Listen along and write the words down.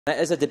It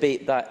is a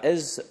debate that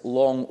is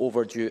long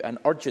overdue and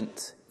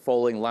urgent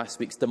following last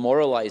week's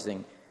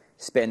demoralising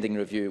spending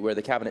review, where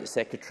the Cabinet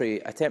Secretary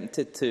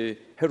attempted to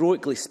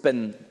heroically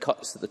spin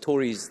cuts that the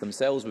Tories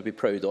themselves would be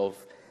proud of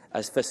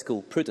as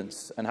fiscal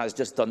prudence, and has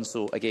just done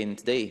so again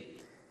today.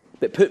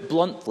 But put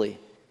bluntly,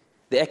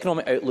 the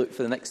economic outlook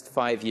for the next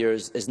 5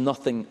 years is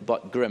nothing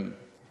but grim.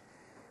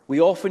 We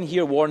often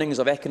hear warnings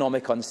of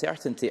economic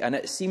uncertainty, and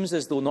it seems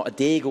as though not a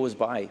day goes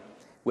by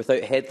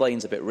without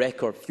headlines about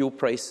record fuel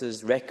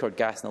prices, record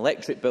gas and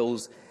electric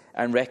bills,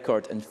 and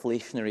record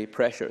inflationary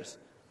pressures.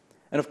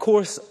 And of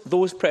course,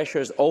 those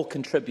pressures all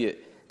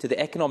contribute to the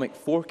economic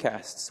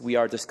forecasts we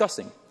are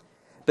discussing.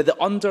 But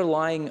the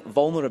underlying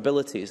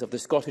vulnerabilities of the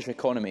Scottish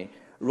economy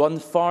run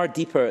far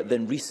deeper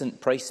than recent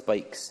price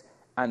spikes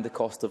and the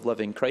cost of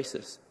living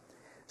crisis.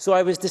 So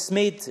I was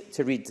dismayed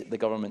to read the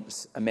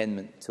Government's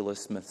amendment to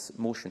Liz Smith's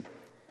motion.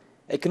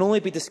 It can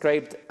only be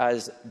described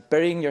as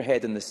burying your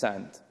head in the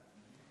sand.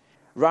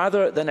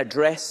 Rather than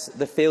address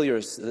the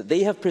failures that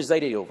they have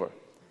presided over,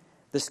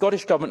 the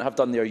Scottish Government have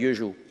done their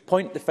usual: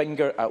 point the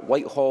finger at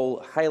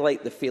Whitehall,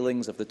 highlight the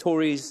failings of the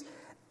Tories,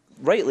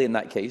 rightly in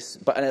that case,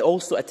 but it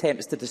also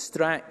attempts to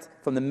distract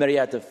from the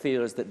myriad of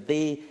failures that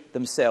they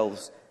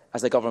themselves,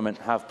 as a government,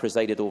 have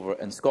presided over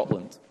in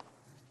Scotland.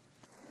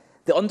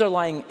 The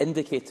underlying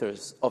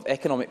indicators of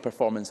economic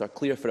performance are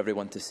clear for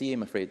everyone to see,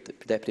 I'm afraid,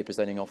 Deputy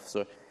Presiding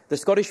Officer. The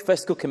Scottish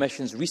Fiscal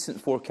Commission's recent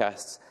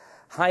forecasts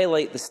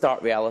highlight the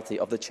stark reality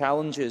of the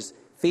challenges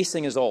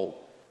facing us all: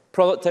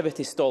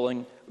 productivity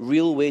stalling,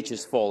 real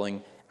wages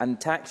falling, and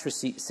tax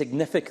receipts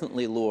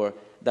significantly lower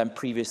than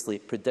previously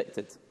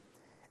predicted.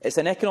 It's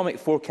an economic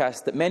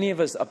forecast that many of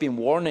us have been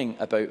warning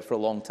about for a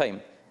long time,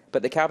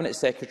 but the Cabinet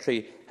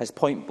Secretary has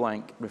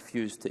point-blank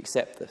refused to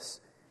accept this.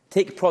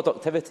 Take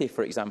productivity,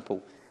 for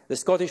example. The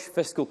Scottish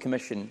Fiscal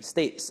Commission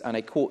states, and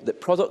I quote,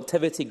 that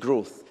productivity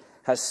growth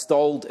has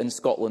stalled in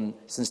Scotland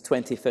since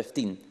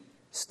 2015.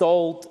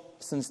 Stalled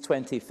since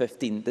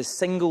 2015, the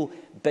single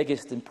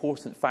biggest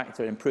important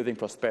factor in improving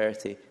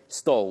prosperity,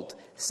 stalled.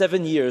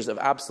 7 years of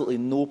absolutely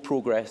no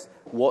progress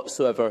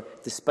whatsoever,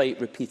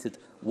 despite repeated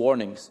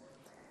warnings.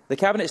 The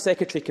Cabinet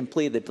Secretary can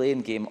play the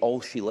blame game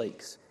all she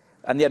likes,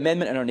 and the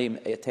amendment in her name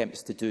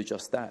attempts to do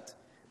just that.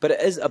 But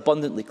it is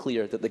abundantly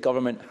clear that the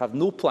Government have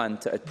no plan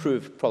to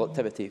improve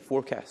productivity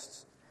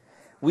forecasts.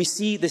 We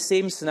see the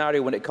same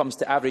scenario when it comes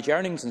to average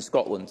earnings in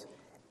Scotland.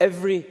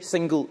 Every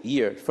single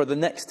year for the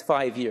next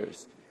 5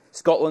 years,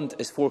 Scotland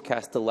is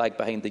forecast to lag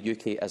behind the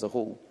UK as a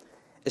whole.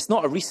 It's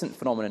not a recent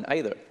phenomenon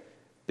either.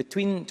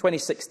 Between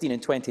 2016 and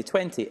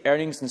 2020,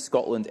 earnings in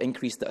Scotland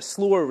increased at a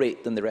slower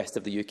rate than the rest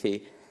of the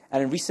UK,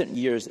 and in recent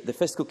years, the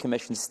Fiscal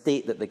Commission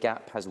state that the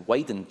gap has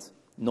widened,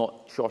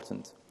 not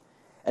shortened.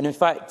 And in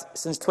fact,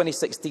 since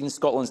 2016,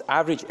 Scotland's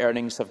average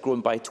earnings have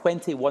grown by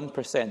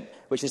 21%,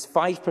 which is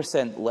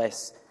 5%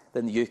 less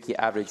than the UK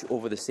average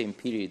over the same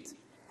period.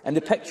 And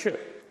the picture...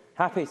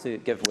 Happy to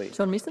give way.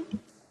 John Mason.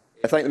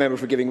 I thank the member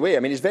for giving way. I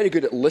mean, he's very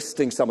good at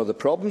listing some of the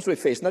problems we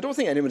face, and I don't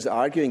think anyone's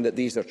arguing that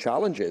these are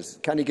challenges.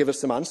 Can he give us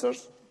some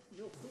answers?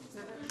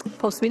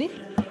 Paul Sweeney.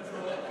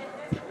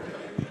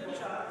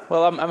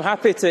 Well, I'm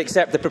happy to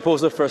accept the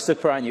proposal for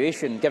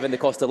superannuation, given the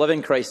cost of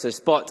living crisis,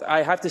 but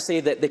I have to say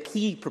that the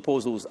key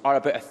proposals are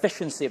about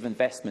efficiency of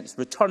investments,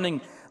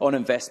 returning on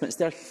investments.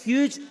 There are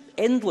huge,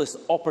 endless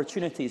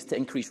opportunities to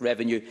increase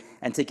revenue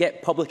and to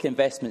get public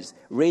investments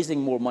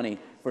raising more money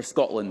for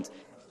Scotland.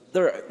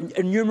 There are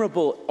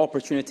innumerable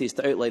opportunities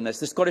to outline this.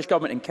 The Scottish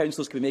Government and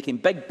councils could be making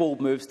big, bold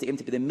moves to aim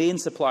to be the main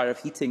supplier of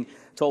heating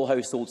to all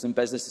households and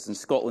businesses in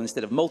Scotland,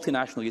 instead of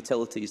multinational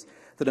utilities,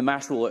 through the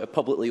mass rollout of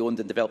publicly owned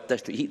and developed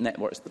district heating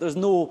networks. But there's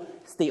no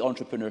state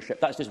entrepreneurship.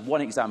 That's just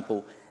one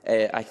example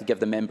I could give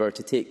the member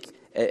to take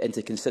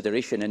into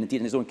consideration. And indeed,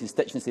 in his own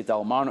constituency,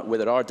 Dalmarnock, where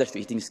there are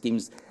district heating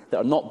schemes that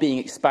are not being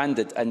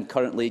expanded, and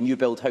currently new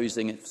build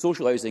housing,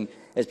 social housing,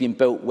 is being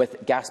built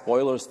with gas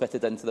boilers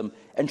fitted into them,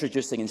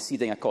 introducing and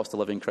seeding a cost of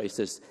living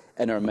crisis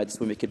in our midst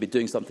when we could be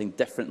doing something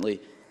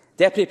differently.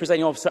 Deputy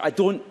Presiding Officer, I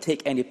don't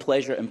take any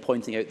pleasure in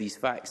pointing out these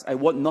facts. I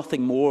want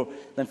nothing more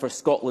than for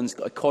Scotland's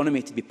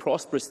economy to be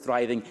prosperous,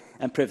 thriving,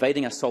 and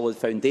providing a solid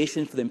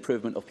foundation for the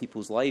improvement of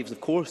people's lives. Of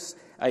course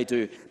I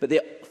do. But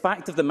the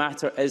fact of the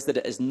matter is that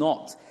it is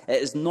not.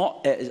 It is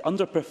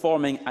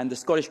underperforming, and the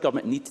Scottish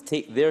Government need to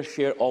take their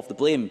share of the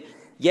blame.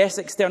 Yes,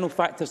 external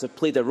factors have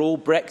played a role.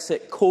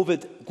 Brexit,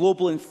 COVID,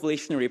 global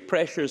inflationary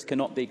pressures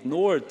cannot be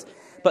ignored.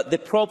 But the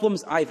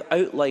problems I've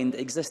outlined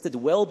existed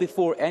well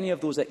before any of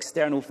those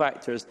external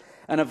factors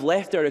and have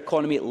left our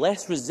economy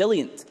less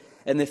resilient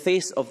in the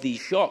face of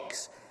these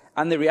shocks.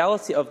 And the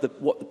reality of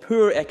what the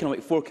poor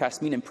economic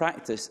forecasts mean in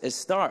practice is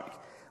stark.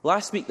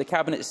 Last week, the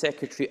Cabinet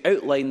Secretary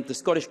outlined the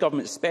Scottish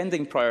Government's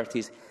spending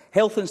priorities.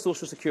 Health and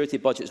social security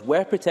budgets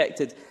were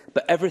protected,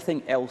 but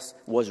everything else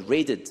was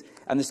raided.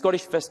 And the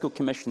Scottish Fiscal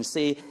Commission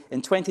say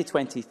in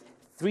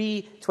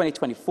 2023,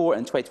 2024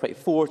 and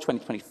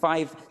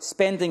 2024-2025,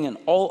 spending in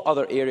all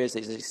other areas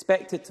is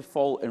expected to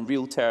fall in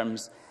real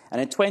terms, And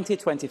in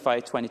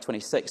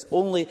 2025-2026,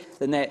 only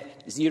the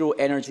net zero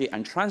energy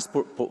and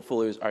transport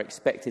portfolios are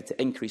expected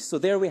to increase. So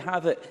there we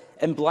have it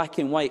in black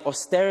and white.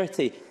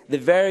 Austerity, the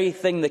very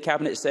thing the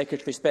Cabinet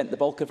Secretary spent the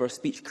bulk of her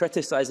speech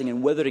criticising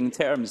in withering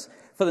terms.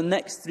 For the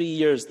next 3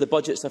 years, the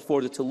budgets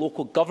afforded to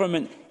local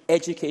government,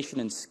 education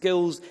and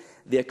skills,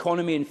 the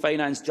economy and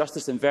finance,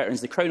 justice and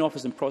veterans, the Crown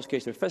Office and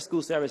Prosecutor,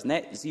 fiscal service,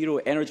 net zero,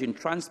 energy and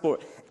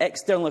transport,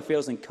 external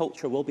affairs and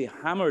culture will be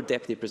hammered,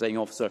 Deputy Presiding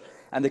Officer,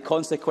 and the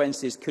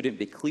consequences couldn't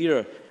be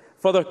clearer.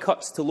 Further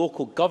cuts to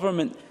local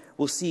government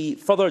will see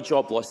further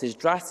job losses,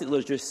 drastically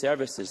reduced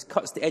services.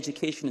 Cuts to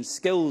education and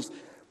skills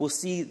will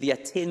see the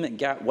attainment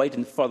gap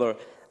widen further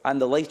and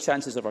the life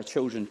chances of our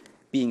children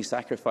being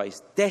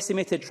sacrificed.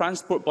 Decimated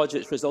transport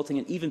budgets resulting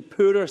in even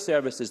poorer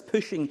services,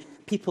 pushing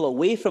people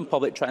away from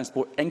public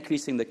transport,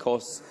 increasing the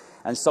costs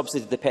and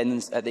subsidy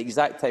dependence at the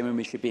exact time when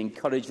we should be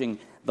encouraging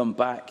them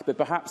back. But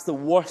perhaps the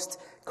worst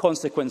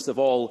consequence of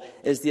all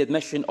is the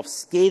admission of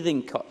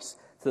scathing cuts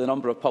to the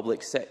number of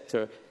public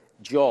sector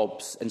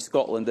jobs in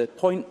Scotland. The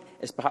point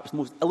is perhaps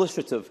most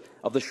illustrative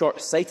of the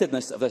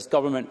short-sightedness of this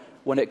government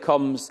when it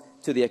comes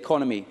to the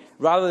economy.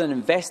 Rather than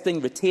investing,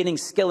 retaining,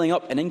 skilling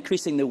up and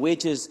increasing the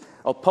wages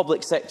of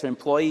public sector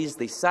employees,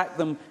 they sack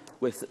them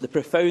with the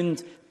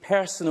profound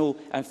personal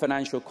and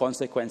financial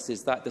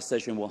consequences that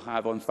decision will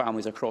have on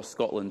families across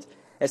Scotland.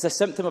 It's a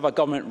symptom of a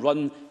government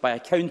run by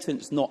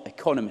accountants, not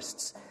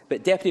economists.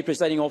 But, Deputy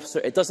Presiding Officer,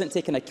 it doesn't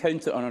take an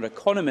accountant or an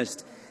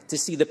economist to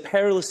see the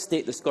perilous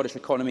state the Scottish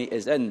economy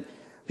is in.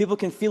 People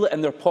can feel it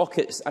in their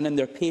pockets and in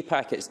their pay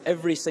packets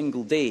every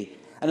single day.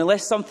 And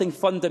unless something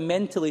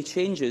fundamentally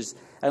changes,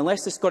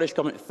 unless the Scottish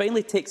Government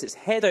finally takes its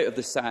head out of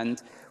the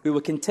sand, we will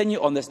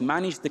continue on this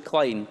managed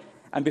decline,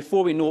 and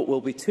before we know it,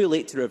 will be too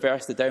late to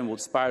reverse the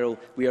downward spiral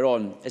we are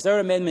on. As our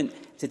amendment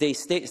today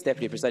states,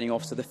 Deputy Presiding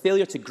Officer, the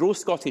failure to grow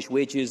Scottish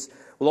wages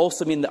will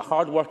also mean that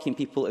hard-working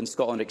people in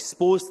Scotland are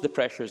exposed to the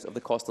pressures of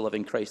the cost of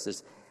living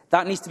crisis.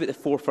 That needs to be at the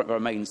forefront of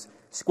our minds.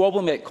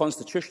 Squabbling about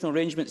constitutional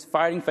arrangements,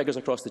 firing figures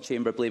across the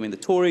chamber, blaming the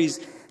Tories,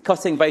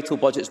 cutting vital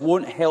budgets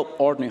won't help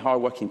ordinary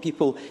hard-working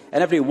people,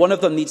 and every one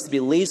of them needs to be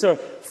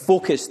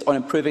laser-focused on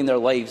improving their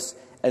lives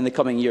in the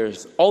coming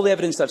years. All the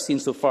evidence I've seen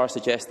so far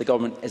suggests the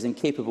government is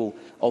incapable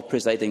of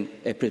providing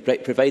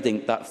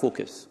that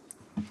focus.